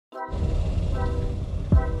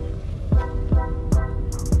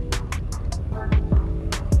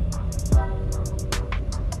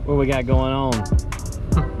What we got going on?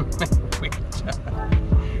 We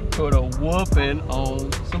put a whooping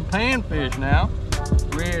on some panfish now.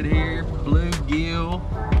 Redear, bluegill.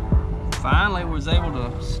 Finally was able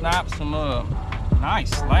to snipe some nice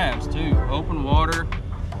slabs too. Open water,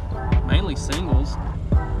 mainly singles.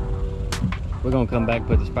 We're gonna come back and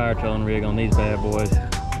put the spire trolling rig on these bad boys.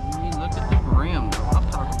 Look at the brim though. I'm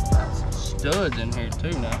talking about some studs in here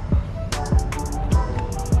too now.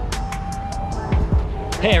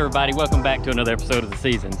 Hey everybody, welcome back to another episode of The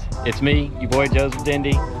Seasons. It's me, your boy Joseph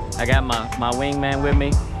Dindy. I got my wingman with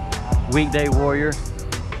me, weekday warrior,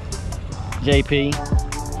 JP.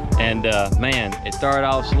 And man, it started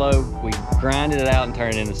off slow. We grinded it out and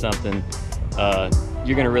turned it into something.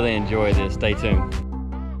 You're gonna really enjoy this, stay tuned.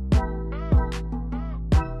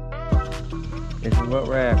 This is what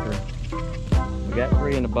we're after. We got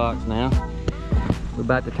 3 in the box now. We're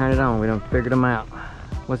about to turn it on. We done figured them out.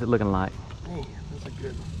 What's it looking like? Man, that's a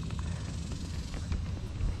good one.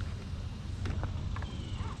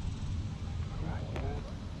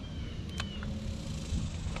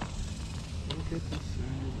 Look at the size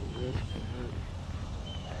of this bird.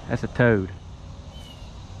 That's a toad.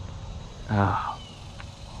 Oh,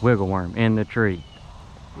 wiggle worm in the tree.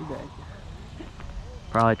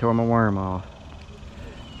 Probably tore my worm off.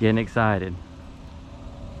 Getting excited.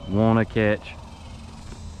 Wanna catch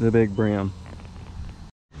the big brim.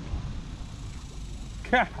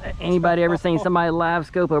 Anybody ever seen somebody live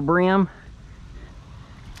scope a brim?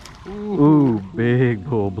 Ooh, big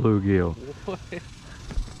bull bluegill.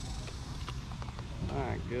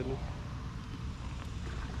 My goodness.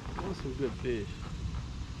 Those some good fish.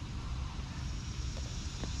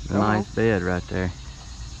 A nice bed right there.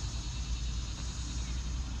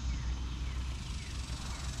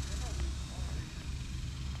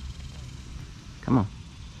 Come on.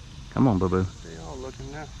 Come on, boo-boo. They all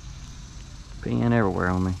looking now. Peeing everywhere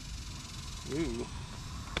on me. Ooh.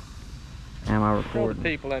 Am I Tell the recording?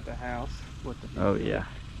 people at the house what the Oh yeah.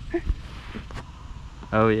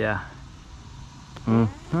 Oh yeah.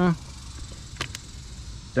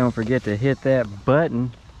 Don't forget to hit that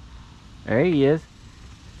button. There he is.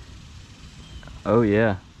 Oh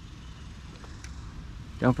yeah.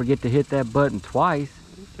 Don't forget to hit that button twice.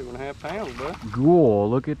 2.5 pounds, bud. Cool.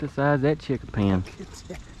 Look at the size of that chicken pen.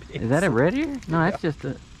 Is that a Redear? No, that's just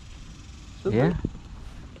a. Yeah.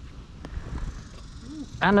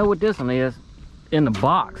 I know what this one is. In the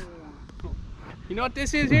box. You know what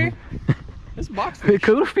this is here? This box.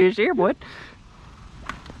 Cool fish here, boy.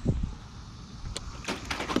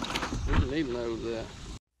 Didn't even know that.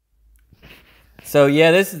 So yeah,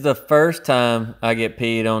 this is the first time I get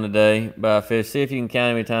peed on today by a fish. See if you can count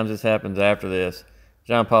how many times this happens after this.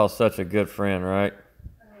 John Paul's such a good friend, right?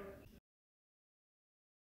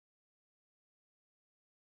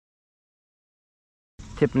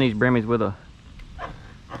 Tipping these brimmies with a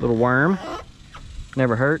little worm.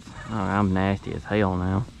 Never hurts. Oh, I'm nasty as hell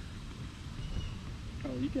now. Oh,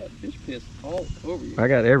 you got fish piss all over you. I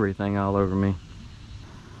got everything all over me.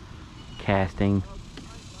 Casting.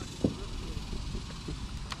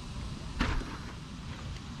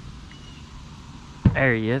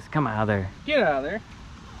 There he is. Come out of there. Get out of there.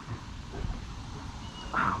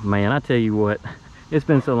 Oh, man, I tell you what. It's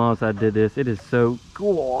been so long since I did this. It is so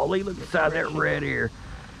cool. Look at the size of that Redear.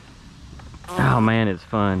 Oh, man, it's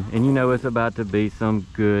fun. And you know it's about to be some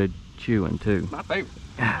good chewing, too. My favorite.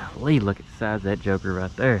 Golly, look at the size of that joker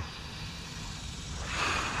right there.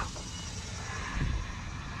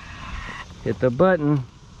 Hit the button.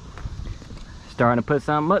 Starting to put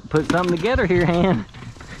something together here, Han.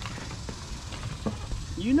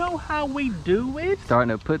 You know how we do it? Starting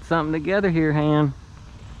to put something together here, Han.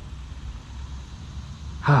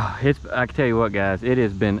 I can tell you what, guys, it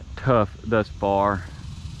has been tough thus far.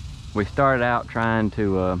 We started out trying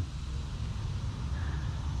to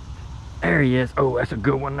there he is. Oh, that's a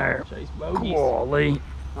good one there. Chase bogeys. Golly.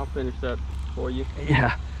 I'll finish that for you.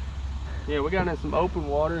 Yeah. Yeah, we got in some open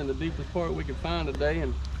water in the deepest part we could find today,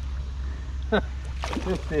 and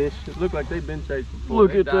this fish, it looked like they've been chasing before.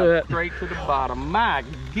 Look They at dived that. straight to the bottom. My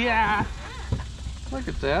God. Look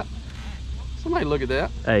at that. Somebody look at that.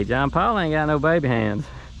 Hey, John Paul ain't got no baby hands.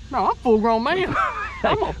 No, I'm a full grown man.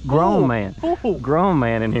 I'm a Grown man. Full. Grown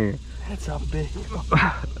man in here. That's a big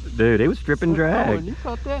Dude, he was stripping Oh, drag. and you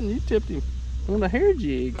caught that and you tipped him on the hair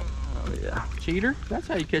jig. Oh yeah. Cheater. That's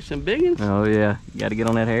how you catch them big ones. Oh yeah. You got to get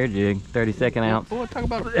on that hair jig. 32nd ounce. Boy, talk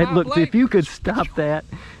about a Hey, fine look, blade. if you could stop that.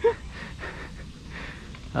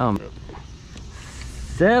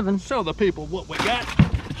 7. Show the people what we got.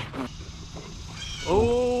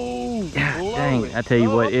 Oh, Dang, I tell you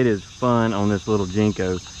what, it is fun on this little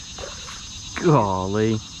Jinko.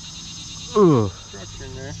 Golly. Ugh. Structure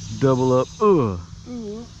in there. there. Double up. Ugh.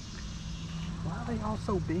 Ooh. Why are they all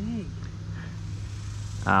so big?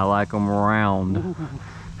 I like them round. Ooh.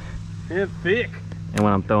 They're thick. And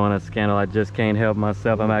when I'm throwing a scandal, I just can't help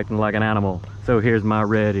myself. I'm acting like an animal. So here's my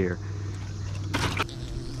red ear.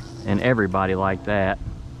 And everybody like that.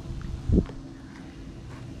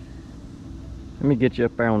 Let me get you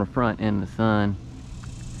up there on the front in the sun.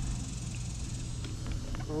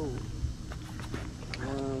 Oh.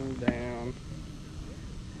 One down.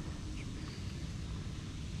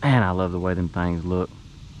 Man, I love the way them things look.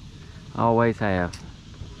 Always have.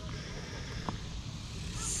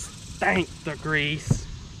 Stank the grease.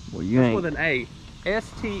 Well, you That's ain't. with an A.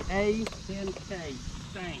 S-T-A-N-K.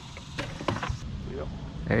 Stank. Yep.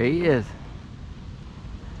 There he is.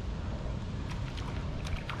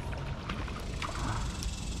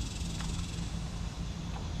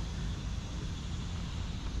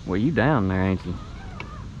 Well, you down there, ain't you?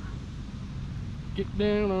 Get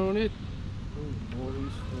down on it. Oh boy, he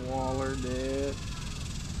swallowed it.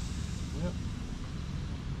 Yep.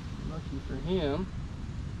 Lucky for him.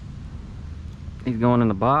 He's going in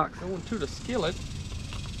the box. Going to the skillet.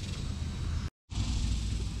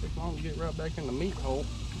 Take long to get right back in the meat hole.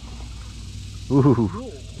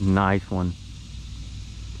 Ooh, nice one.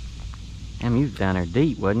 Damn, he was down there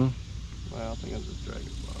deep, wasn't he? Well, I think I'm just dragging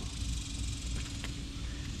it.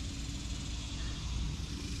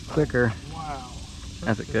 Quicker. Wow.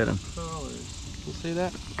 That's a good one. Colors. You see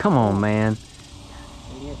that? Come on, man.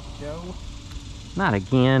 Dang it, Joe. Not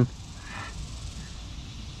again.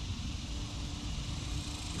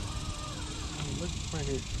 Look right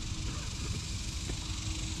here.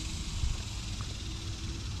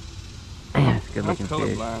 Man, it's a good looking I'm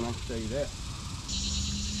fish. colorblind, I can tell you that.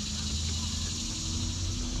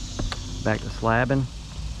 Back to slabbing.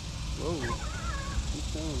 Whoa.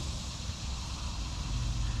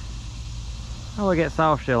 Oh, we got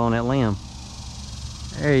soft shell on that limb.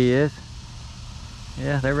 There he is.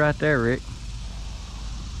 Yeah, they're right there, Rick.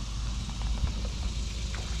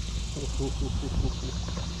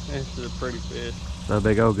 This is a pretty fish. So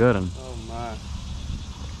big old good one. Oh my.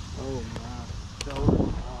 Oh my.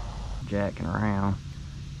 Shoulder. Jacking around.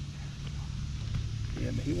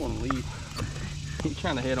 Yeah, but he won't leave. He's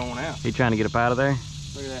trying to head on out. He trying to get up out of there?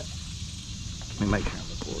 Look at that. Let me make sure I'm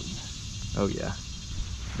recording. Oh yeah.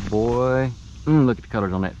 Boy. Look at the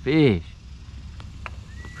colors on that fish.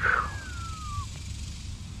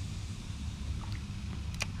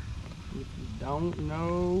 If you don't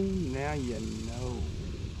know, now you know.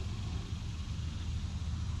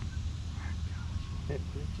 It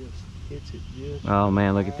just hits it just. Oh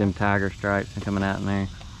man, look at them tiger stripes coming out in there.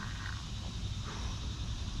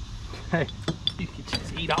 Hey, you could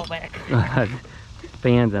just eat all that.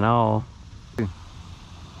 Fins and all.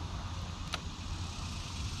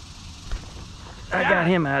 I got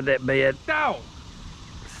him out of that bed. Dog.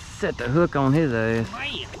 Set the hook on his ass.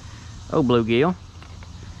 Man. Oh, bluegill.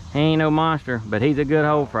 He ain't no monster, but he's a good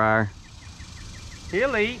hole fryer.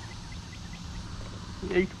 He'll eat.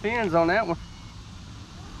 You eat the fins on that one.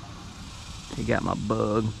 He got my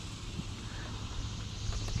bug.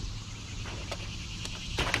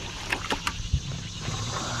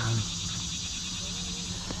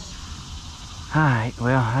 Alright,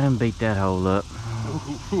 well, I done beat that hole up.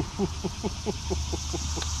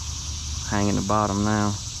 Hanging the bottom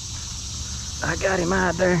now. I got him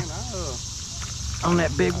out there on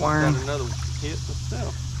that big worm. Got another hit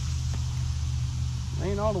myself.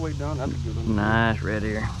 Ain't all the way done. That's a good one. Nice red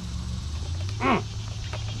ear.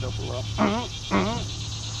 Double up.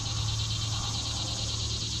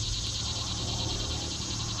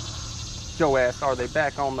 Joe asked, are they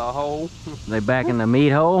back on the hole? They back in the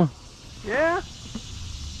meat hole? Yeah.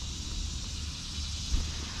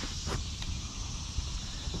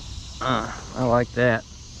 I like that.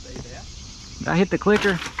 Did I hit the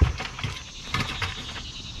clicker?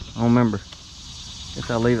 I don't remember. Guess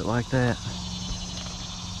I'll leave it like that.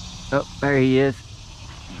 Oh, there he is.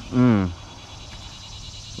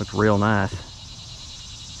 Looks real nice.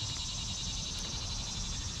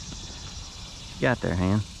 Got there,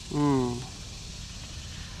 hand. I'm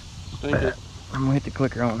gonna hit the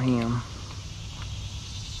clicker on him.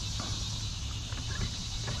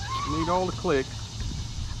 Need all the clicks.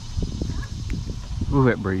 Ooh,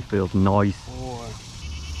 that breeze feels nice. Boy.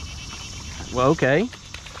 Well, okay.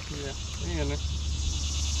 Yeah, he in there.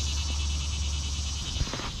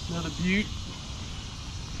 Another butte.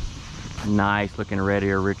 Nice looking red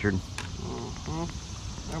ear, Richard.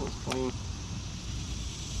 That was clean.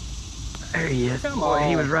 There he is. Come Boy, on.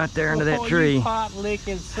 he was right there under that Oh, tree. You pot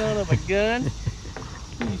licking son of a gun.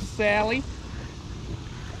 You Sally.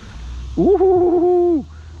 Ooh!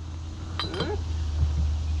 Huh?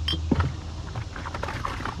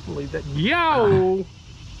 Believe that. Yo!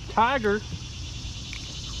 Tiger!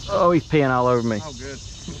 Oh, he's peeing all over me. Oh, good.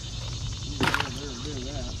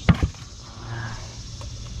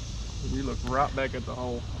 You look right back at the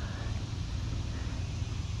hole.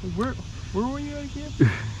 Where were you again?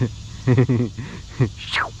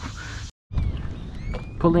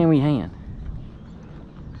 Pull in with your hand.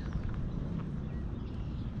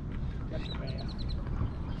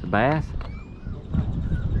 It's a bass?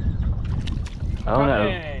 Oh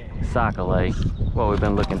no, sockeye. What we've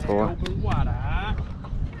been looking for. Open wide eye.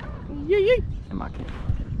 Yee. Am I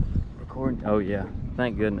recording? Oh yeah,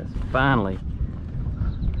 thank goodness. Finally.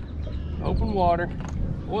 Open water.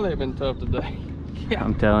 Boy, they've been tough today. Yeah.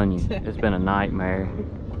 I'm telling you, it's been a nightmare.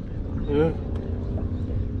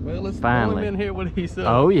 Well, let's Finally. throw him in here when he's up.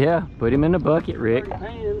 Oh yeah, put him in the bucket, Rick.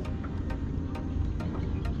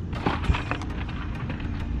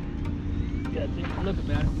 Look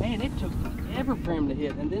about it. Man, it took forever for him to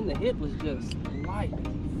hit, and then the hit was just light as a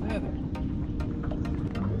feather.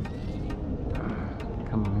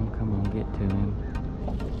 Come on, get to him.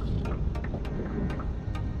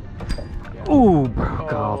 Ooh,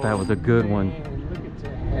 broke off. That was a good one. Look at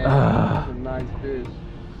that. That was a nice fish.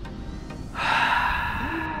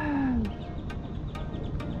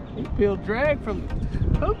 He peeled drag from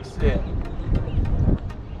the hook set.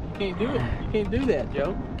 You can't do it. You can't do that,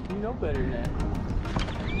 Joe. You know better than that.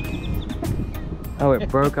 Oh, it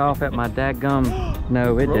broke off at my dadgum.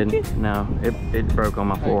 No, it didn't. It? No, it broke on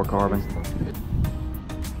my fluorocarbon.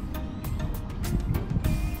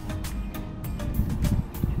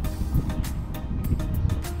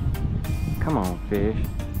 Come on, fish.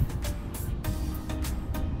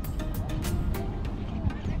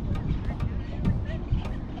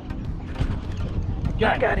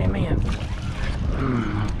 I got him in.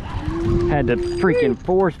 Had to freaking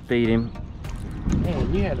force feed him.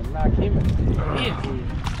 Man, you had to knock him in the head.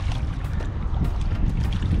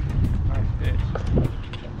 Nice fish.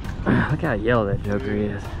 Look how yellow that joker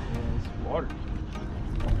is. Yeah, it's water.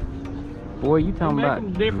 Boy, you talking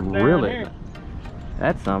about drill it.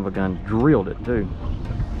 That son of a gun drilled it too.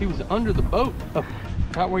 He was under the boat.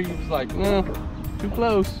 Right where you was like, no, too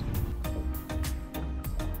close.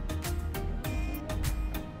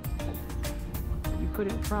 You put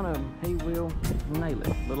it in front of him, he will nail it.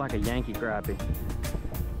 Look like a Yankee crappie.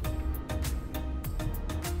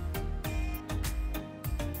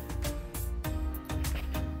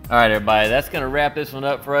 All right, everybody, that's gonna wrap this one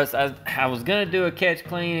up for us. I was gonna do a catch,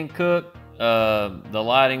 clean, and cook. The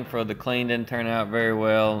lighting for the clean didn't turn out very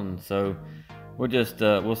well, and so we'll just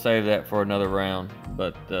we'll save that for another round.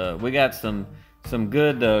 But we got some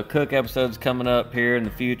good cook episodes coming up here in the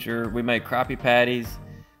future. We made crappie patties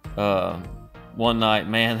one night.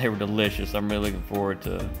 Man, they were delicious. I'm really looking forward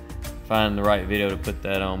to finding the right video to put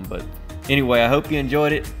that on. But anyway, I hope you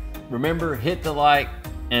enjoyed it. Remember, hit the like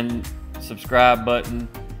and subscribe button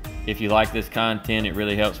if you like this content. It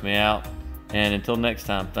really helps me out. And until next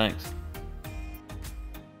time, thanks.